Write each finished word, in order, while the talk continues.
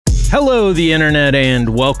Hello, the internet,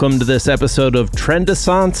 and welcome to this episode of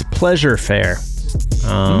Trendaissance Pleasure Fair.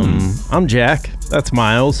 I'm Jack. That's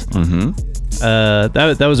Miles.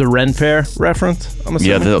 That was a Ren Fair reference, I'm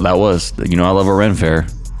assuming? Yeah, that was. You know, I love a Ren Fair,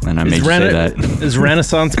 and I made you say that. Is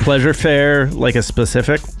Renaissance Pleasure Fair like a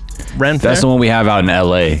specific Ren Fair? That's the one we have out in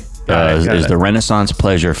L.A. Is the Renaissance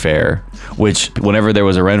Pleasure Fair, which whenever there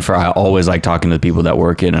was a Ren Fair, I always like talking to the people that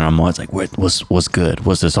work in, and I'm always like, what's good?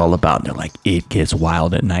 What's this all about? And they're like, it gets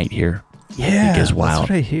wild at night here. Yeah, it gets wild.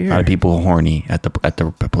 That's what I hear. A lot of people horny at the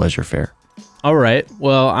Pleasure Fair. All right.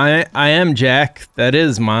 Well, I am Jack. That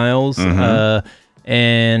is Miles. And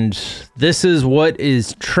this is what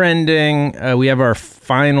is trending. We have our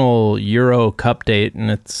final EuroCup date, and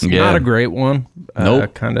it's not a great one.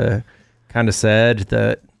 Nope. Kind of sad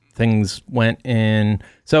that things went in.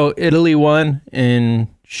 So Italy won in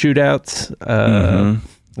shootouts.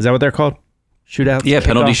 Is that what they're called? Shootouts? Yeah,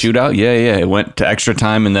 penalty shootout. Yeah. It went to extra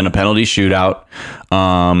time and then a penalty shootout.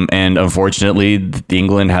 And unfortunately,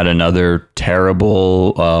 England had another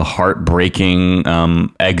terrible, heartbreaking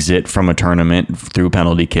exit from a tournament through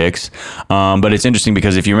penalty kicks. But it's interesting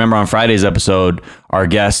because if you remember on Friday's episode, our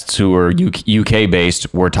guests who were UK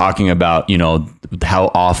based were talking about, you know,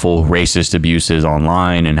 how awful racist abuse is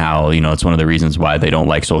online and how, you know, it's one of the reasons why they don't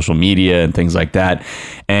like social media and things like that.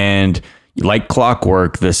 And like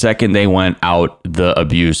clockwork, the second they went out, the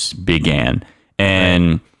abuse began.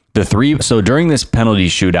 And so during this penalty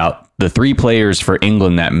shootout, the three players for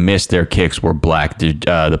England that missed their kicks were black.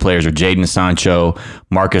 The players are Jadon Sancho,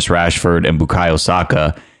 Marcus Rashford, and Bukayo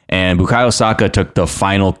Saka. And Bukayo Saka took the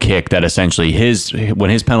final kick that essentially when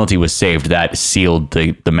his penalty was saved, that sealed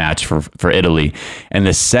the match for Italy. And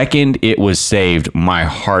the second it was saved, my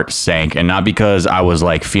heart sank. And not because I was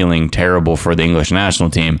like feeling terrible for the English national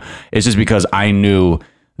team. It's just because I knew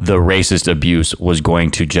the racist abuse was going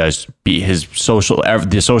to just be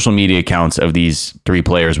the social media accounts of these three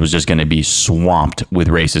players was just going to be swamped with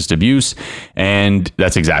racist abuse. And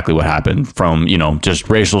that's exactly what happened, from, you know, just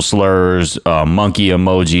racial slurs, monkey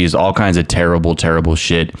emojis, all kinds of terrible, terrible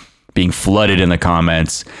shit being flooded in the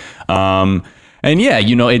comments. And yeah,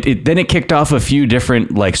 you know, then it kicked off a few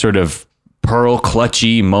different like sort of pearl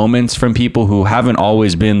clutchy moments from people who haven't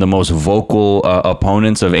always been the most vocal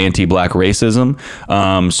opponents of anti-black racism.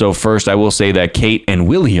 So first, I will say that Kate and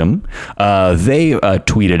William, they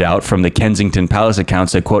tweeted out from the Kensington Palace account,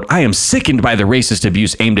 said, quote, "I am sickened by the racist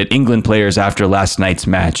abuse aimed at England players after last night's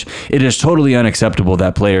match. It is totally unacceptable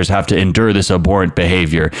that players have to endure this abhorrent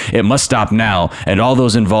behavior. It must stop now, and all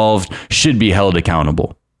those involved should be held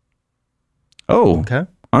accountable." Oh, okay.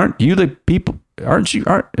 Aren't you the people?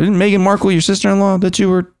 Isn't Meghan Markle your sister-in-law that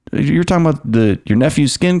you're talking about your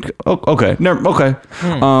nephew's skin? Oh, okay. Okay.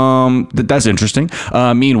 That's interesting.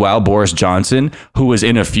 Meanwhile, Boris Johnson, who was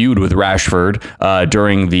in a feud with Rashford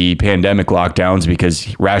during the pandemic lockdowns because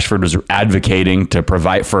Rashford was advocating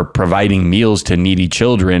providing meals to needy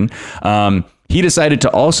children, he decided to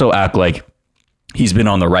also act like he's been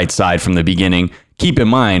on the right side from the beginning. Keep in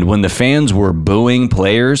mind, when the fans were booing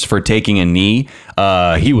players for taking a knee,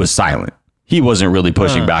 he was silent. He wasn't really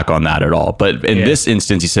pushing back on that at all. But in this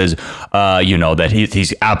instance, he says, you know, that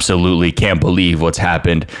he's absolutely can't believe what's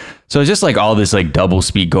happened. So it's just like all this like double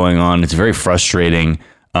speak going on. It's very frustrating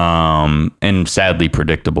and sadly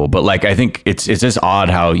predictable. But like, I think it's just odd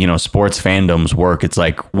how, you know, sports fandoms work. It's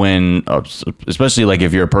like when, especially like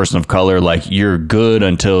if you're a person of color, like you're good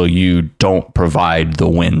until you don't provide the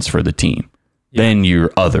wins for the team. Yeah. Then you're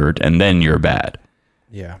othered and then you're bad.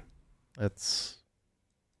 Yeah, that's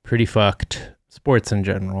pretty fucked. Sports in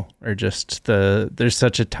general are just there's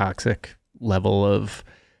such a toxic level of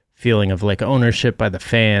feeling of like ownership by the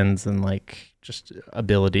fans and like just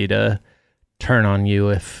ability to turn on you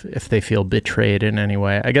if they feel betrayed in any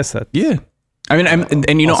way. I guess that. Yeah. I mean,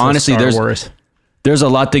 and you know, honestly, there's a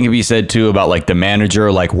lot that can be said too about like the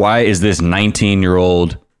manager. Like, why is this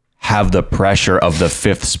 19-year-old have the pressure of the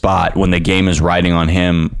fifth spot when the game is riding on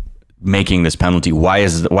him making this penalty? Why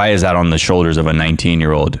is that on the shoulders of a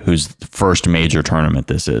 19-year-old whose first major tournament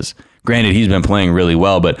this is? Granted, he's been playing really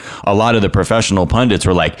well, but a lot of the professional pundits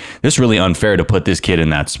were like, this is really unfair to put this kid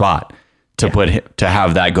in that spot, to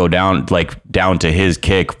have that go down to his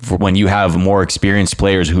kick when you have more experienced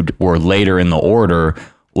players who were later in the order.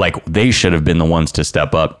 Like, they should have been the ones to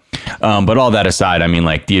step up. But all that aside, I mean,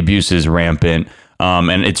 like, the abuse is rampant.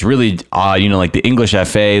 And it's really odd, you know, like the English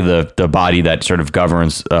FA, the body that sort of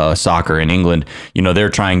governs soccer in England, you know, they're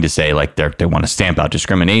trying to say like they want to stamp out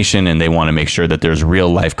discrimination and they want to make sure that there's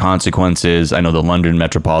real life consequences. I know the London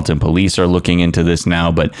Metropolitan Police are looking into this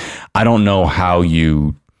now, but I don't know how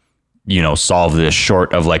you solve this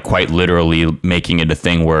short of like quite literally making it a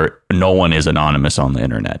thing where no one is anonymous on the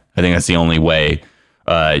internet. I think that's the only way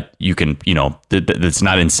you can, that's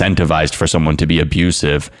not incentivized for someone to be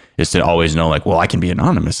abusive, is to always know like, well, I can be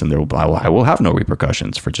anonymous and I will have no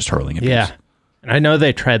repercussions for just hurling abuse. Yeah. And I know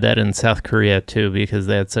they tried that in South Korea too, because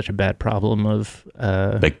they had such a bad problem of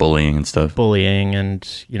like bullying and stuff.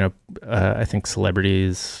 And, I think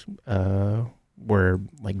celebrities were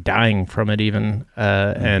like dying from it even.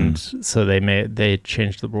 And so they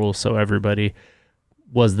changed the rules so everybody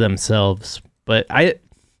was themselves. But I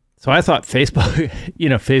thought Facebook,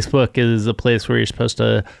 Facebook is a place where you're supposed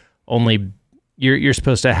to you're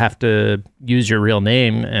supposed to have to use your real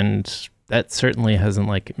name, and that certainly hasn't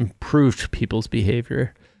like improved people's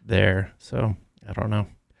behavior there. So I don't know.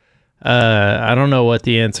 I don't know what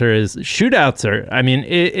the answer is. Shootouts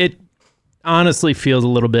it honestly feels a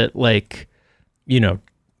little bit like, the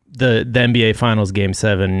NBA Finals Game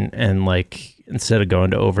 7, and like instead of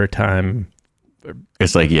going to overtime,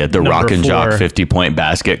 it's like, the Rock and Jock 50-point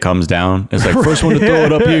basket comes down. It's like, first one to throw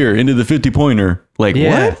it up here into the 50-pointer. Like,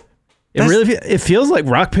 what? It feels like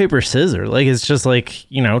rock, paper, scissors. Like, it's just like,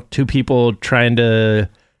 two people trying to,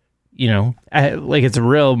 like it's a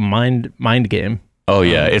real mind game. Oh,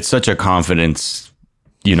 yeah. It's such a confidence,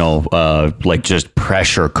 like just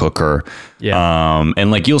pressure cooker. Yeah. And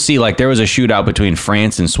like, you'll see, like there was a shootout between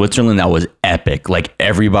France and Switzerland that was epic. Like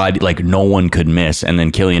everybody, like no one could miss. And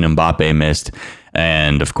then Kylian Mbappe missed.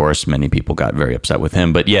 And of course, many people got very upset with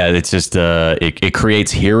him. But yeah, it's just, it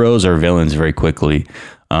creates heroes or villains very quickly.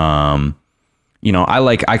 I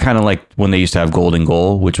kind of like when they used to have golden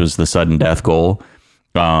goal, which was the sudden death goal.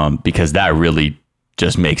 Because that really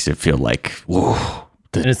just makes it feel like, whoa.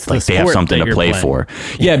 It's like they have something to play for.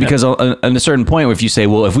 Yeah, because at a certain point, if you say,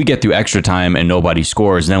 well, if we get through extra time and nobody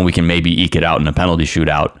scores, then we can maybe eke it out in a penalty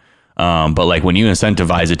shootout. But like when you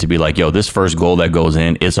incentivize it to be like, yo, this first goal that goes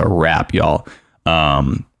in is a wrap, y'all,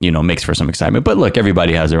 makes for some excitement. But look,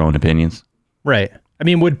 everybody has their own opinions. Right. I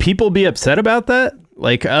mean, would people be upset about that?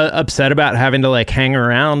 Like upset about having to like hang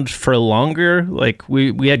around for longer? Like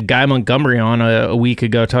we had Guy Montgomery on a week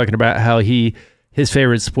ago talking about how his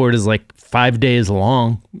favorite sport is like 5 days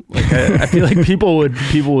long. Like I feel like people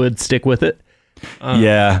would stick with it.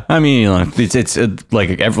 Yeah, I mean, it's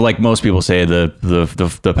like most people say,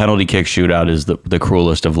 the penalty kick shootout is the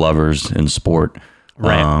cruelest of lovers in sport.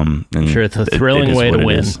 Right. And sure, it's a thrilling way to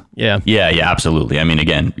win. Yeah. Yeah, absolutely. I mean,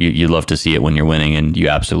 again, you love to see it when you're winning, and you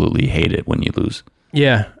absolutely hate it when you lose.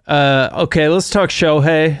 Yeah. Okay, let's talk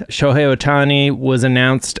Shohei. Shohei Ohtani was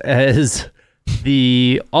announced as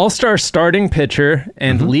the all-star starting pitcher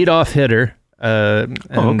and leadoff hitter.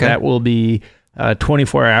 That will be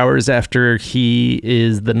 24 hours after he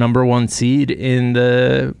is the number 1 seed in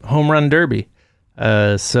the home run derby.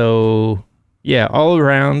 So yeah, all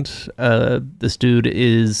around, this dude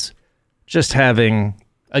is just having,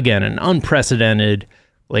 again, an unprecedented,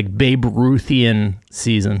 like Babe Ruthian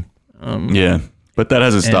season. But that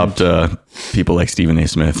hasn't stopped people like Stephen A.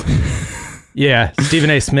 Smith. Yeah, Stephen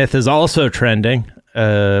A. Smith is also trending.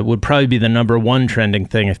 Would probably be the number 1 trending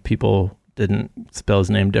thing if people didn't spell his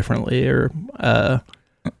name differently, or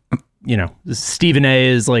Stephen A.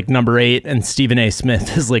 is like number 8 and Stephen A.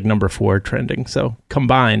 Smith is like number 4 trending. So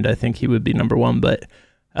combined, I think he would be number 1. But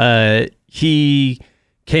he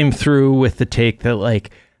came through with the take that,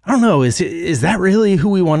 like, I don't know, is that really who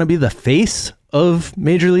we want to be the face of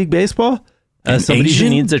Major League Baseball? Somebody Asian? who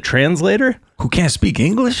needs a translator? Who can't speak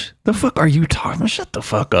English? The fuck are you talking about? Shut the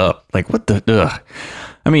fuck up. Like, what the... Ugh.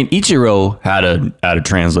 I mean, Ichiro had a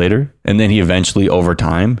translator, and then he eventually, over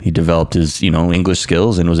time, he developed his, English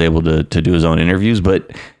skills and was able to do his own interviews.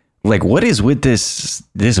 But like, what is with this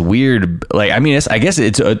weird, like, I mean, I guess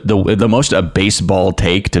it's the most a baseball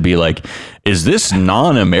take to be like, is this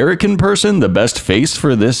non-American person the best face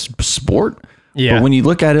for this sport? Yeah. But when you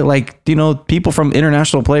look at it, like, people from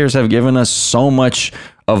international players have given us so much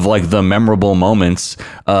of like the memorable moments,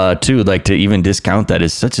 too, like to even discount that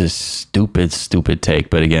is such a stupid take.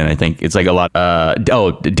 But again, I think it's like a lot.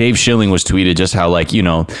 Dave Schilling was tweeted just how, like,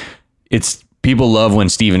 it's people love when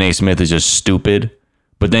Stephen A. Smith is just stupid.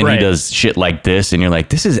 But then he does shit like this, and you're like,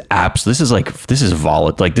 this is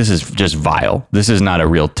volatile. Like, this is just vile. This is not a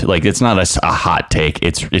real, it's not a hot take.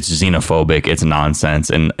 It's xenophobic. It's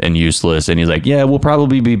nonsense and useless. And he's like, yeah, we'll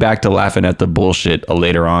probably be back to laughing at the bullshit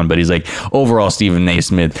later on. But he's like, overall, Stephen A.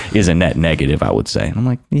 Smith is a net negative, I would say. And I'm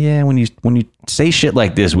like, yeah, when you say shit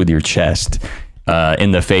like this with your chest,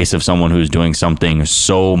 in the face of someone who's doing something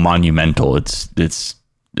so monumental, it's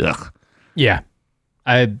ugh. Yeah,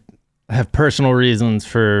 I have personal reasons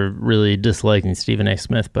for really disliking Stephen A.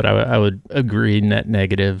 Smith, but I would agree, net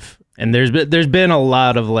negative. And there's been a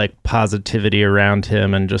lot of like positivity around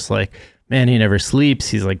him, and just like, man, he never sleeps.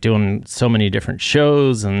 He's like doing so many different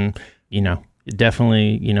shows, and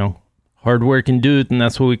definitely, hardworking dude, and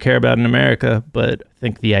that's what we care about in America. But I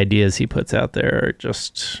think the ideas he puts out there are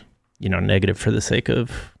just, negative for the sake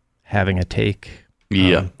of having a take.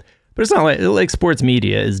 Yeah. But it's not like sports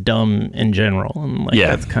media is dumb in general, and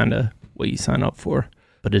that's kind of what you sign up for.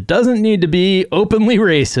 But it doesn't need to be openly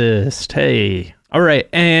racist. Hey. All right.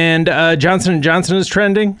 And Johnson & Johnson is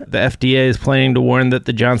trending. The FDA is planning to warn that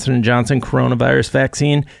the Johnson & Johnson coronavirus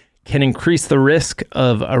vaccine can increase the risk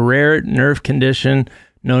of a rare nerve condition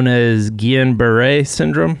known as Guillain-Barré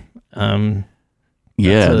syndrome.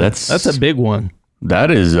 That's a big one.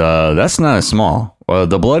 That is, that's not small.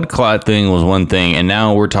 The blood clot thing was one thing, and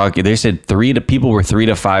now we're talking, they said people were 3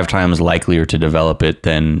 to 5 times likelier to develop it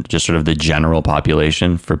than just sort of the general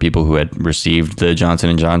population for people who had received the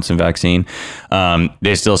Johnson & Johnson vaccine.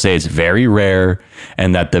 They still say it's very rare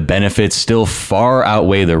and that the benefits still far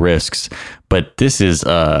outweigh the risks. But that's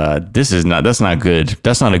not good.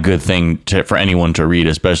 That's not a good thing for anyone to read,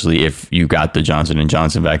 especially if you got the Johnson &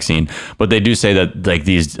 Johnson vaccine. But they do say that like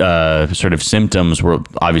these sort of symptoms were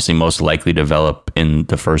obviously most likely to develop in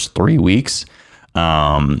the first 3 weeks.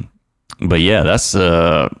 But yeah, that's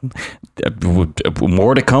more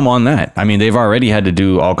to come on that. I mean, they've already had to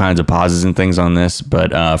do all kinds of pauses and things on this.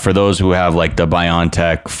 But for those who have like the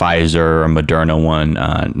BioNTech, Pfizer, or Moderna one,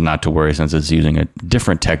 not to worry, since it's using a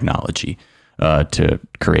different technology to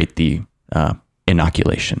create the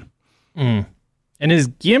inoculation. And is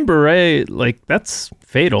Guillain-Barré, like, that's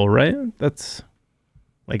fatal, right? That's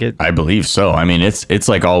like it. I believe so. I mean, it's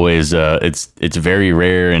like always, it's very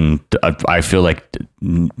rare, and I feel like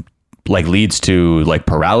leads to like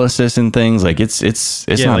paralysis and things. Like it's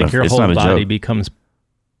not like your whole body becomes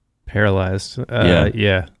paralyzed.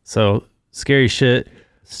 Yeah. So scary shit.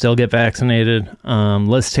 Still get vaccinated.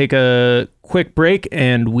 Let's take a quick break,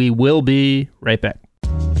 and we will be right back.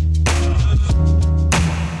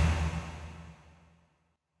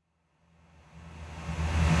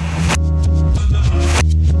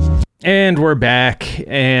 And we're back,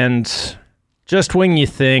 and just when you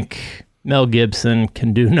think Mel Gibson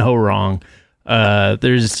can do no wrong,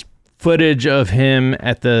 there's footage of him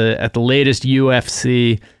at the latest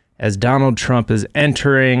UFC as Donald Trump is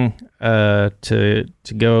entering to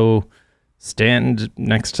go stand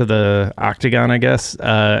next to the octagon, I guess,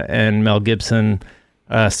 and Mel Gibson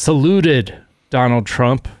saluted Donald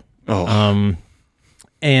Trump. And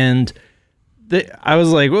I was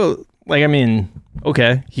like, well, like, I mean,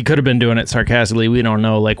 okay, he could have been doing it sarcastically. We don't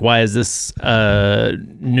know. Like, why is this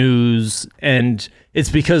news? And it's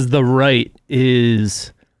because the right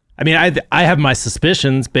is, I mean, I have my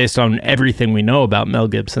suspicions based on everything we know about Mel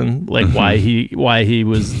Gibson, like why he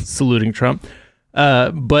was saluting Trump.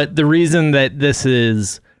 But the reason that this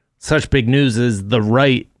is such big news is the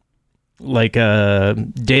right, like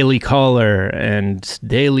Daily Caller and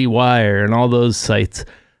Daily Wire and all those sites,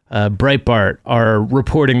 Breitbart, are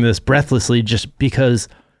reporting this breathlessly just because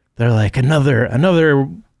they're like, another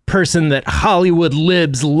person that Hollywood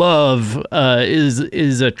libs love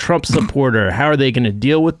is a Trump supporter. How are they going to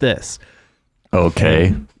deal with this?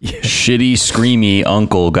 Okay. Shitty, screamy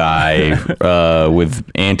uncle guy with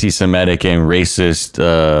anti-Semitic and racist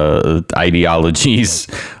ideologies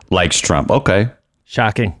likes Trump. Okay.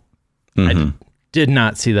 Shocking. Mm-hmm. I did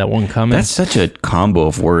not see that one coming. That's such a combo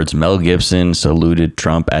of words. Mel Gibson saluted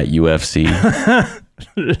Trump at UFC.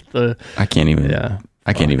 I can't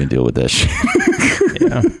even deal with that shit.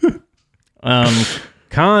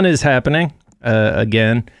 Cannes is happening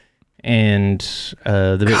again, and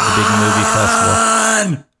the big movie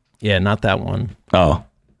festival. Yeah, not that one. Oh,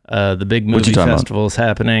 the big movie festival is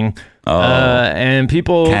happening. And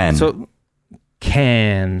people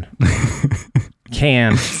Cannes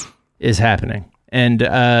is happening, and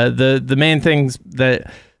the main things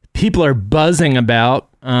that people are buzzing about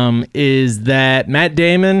is that Matt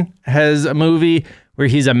Damon has a movie where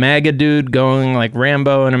he's a MAGA dude going like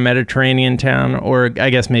Rambo in a Mediterranean town, or I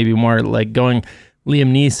guess maybe more like going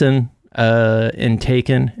Liam Neeson in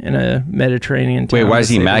Taken in a Mediterranean town. Wait, why is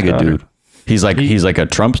he MAGA dude? He's like a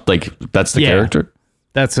Trump, like that's the character?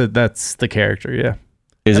 That's the character, yeah.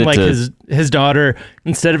 Is and it like his daughter,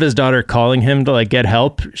 instead of his daughter calling him to like get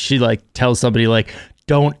help, she like tells somebody like,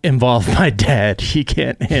 don't involve my dad. He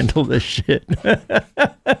can't handle this shit.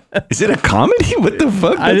 Is it a comedy? What the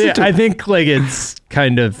fuck? I think like it's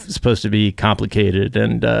kind of supposed to be complicated,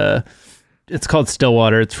 and it's called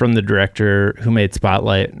Stillwater. It's from the director who made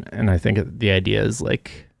Spotlight, and I think the idea is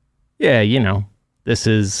like, yeah, this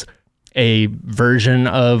is a version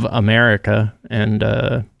of America, and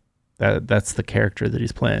that's the character that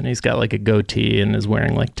he's playing. He's got like a goatee and is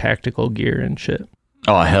wearing like tactical gear and shit.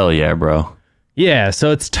 Oh, hell yeah, bro. Yeah,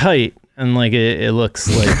 so it's tight, and like it looks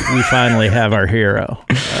like we finally have our hero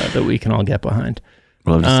that we can all get behind.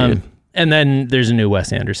 Love to see it. And then there's a new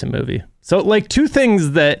Wes Anderson movie. So like two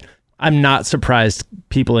things that I'm not surprised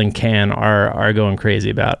people in Cannes are going crazy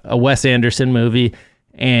about: a Wes Anderson movie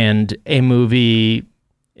and a movie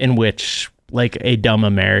in which like a dumb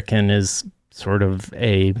American is sort of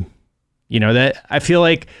a, that I feel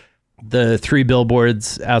like the 3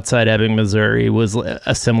 Billboards Outside Ebbing, Missouri was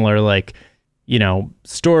a similar like,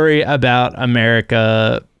 story about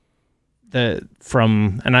America and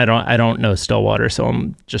I don't know Stillwater, so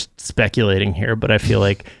I'm just speculating here, but I feel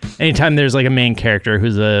like anytime there's like a main character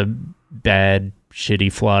who's a bad,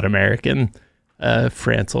 shitty, flawed American,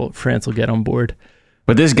 France will get on board.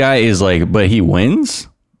 But this guy is like, but he wins?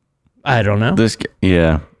 I don't know.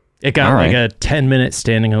 Yeah. It got like a 10-minute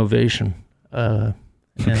standing ovation.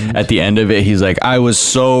 At the end of it, he's like, I was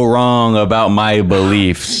so wrong about my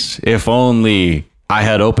beliefs. If only I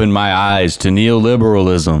had opened my eyes to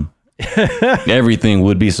neoliberalism, everything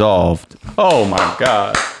would be solved. Oh my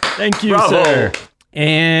God. Thank you, Bravo. sir.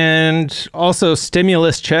 And also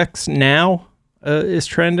stimulus checks now is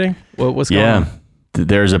trending. What's going on?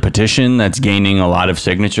 There's a petition that's gaining a lot of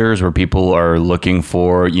signatures where people are looking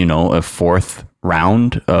for, a fourth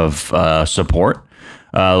round of support,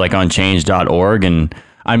 like on change.org. And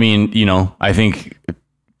I mean, I think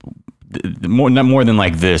more than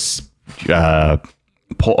like this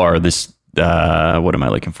poll or this, what am I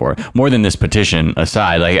looking for? More than this petition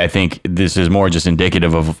aside, like I think this is more just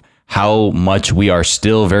indicative of how much we are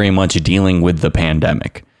still very much dealing with the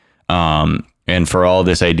pandemic. And for all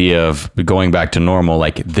this idea of going back to normal,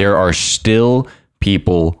 like there are still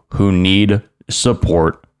people who need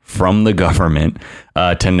support from the government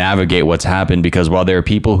to navigate what's happened, because while there are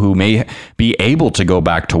people who may be able to go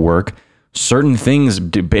back to work, certain things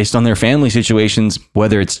based on their family situations,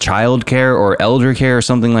 whether it's childcare or elder care or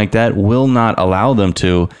something like that, will not allow them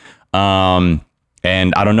to. And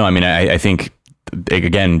I don't know. I mean, I think,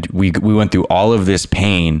 again, we went through all of this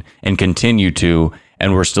pain and continue to,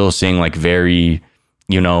 and we're still seeing like very,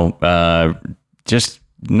 just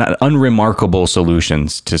not unremarkable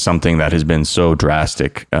solutions to something that has been so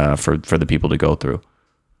drastic for the people to go through.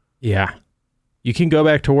 Yeah. You can go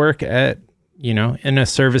back to work at, in a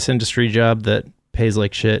service industry job that pays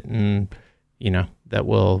like shit and, that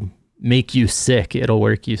will make you sick. It'll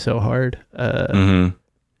work you so hard. I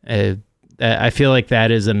feel like that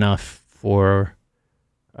is enough for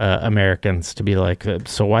Americans to be like,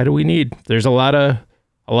 so why do we need? There's a lot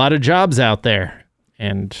of jobs out there,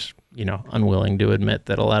 and unwilling to admit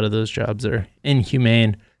that a lot of those jobs are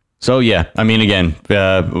inhumane. So yeah, I mean, again,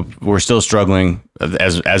 we're still struggling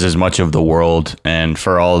as much of the world, and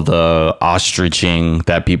for all the ostriching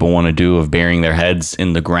that people want to do of burying their heads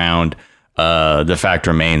in the ground, the fact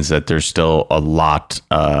remains that there's still a lot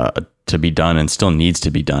to be done and still needs to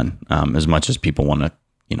be done, as much as people want to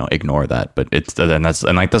ignore that. But that's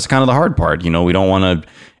kind of the hard part. We don't want to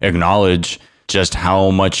acknowledge just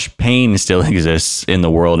how much pain still exists in the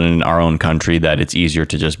world and in our own country, that it's easier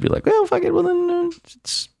to just be like, well, fuck it. Well, then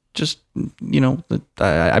it's just,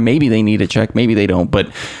 maybe they need a check, maybe they don't. But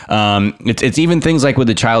it's even things like with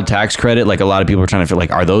the child tax credit, like a lot of people are trying to feel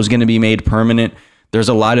like, are those going to be made permanent? There's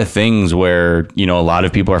a lot of things where, a lot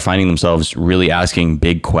of people are finding themselves really asking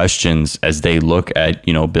big questions as they look at,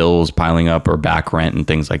 bills piling up or back rent and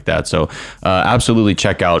things like that. So absolutely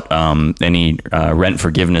check out any rent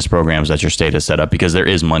forgiveness programs that your state has set up, because there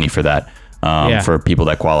is money for that for people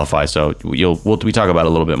that qualify. So we talk about it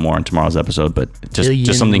a little bit more in tomorrow's episode, but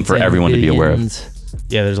just something for everyone to be aware of.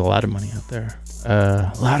 Yeah, there's a lot of money out there.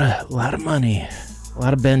 A lot of money, a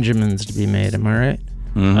lot of Benjamins to be made. Am I right?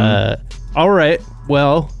 Mm-hmm. All right.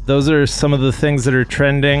 Well, those are some of the things that are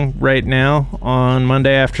trending right now on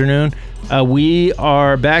Monday afternoon. We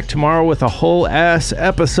are back tomorrow with a whole ass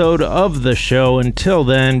episode of the show. Until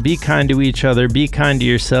then, be kind to each other, be kind to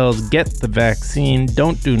yourselves, get the vaccine,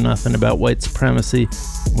 don't do nothing about white supremacy.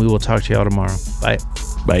 We will talk to y'all tomorrow. Bye.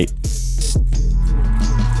 Bye.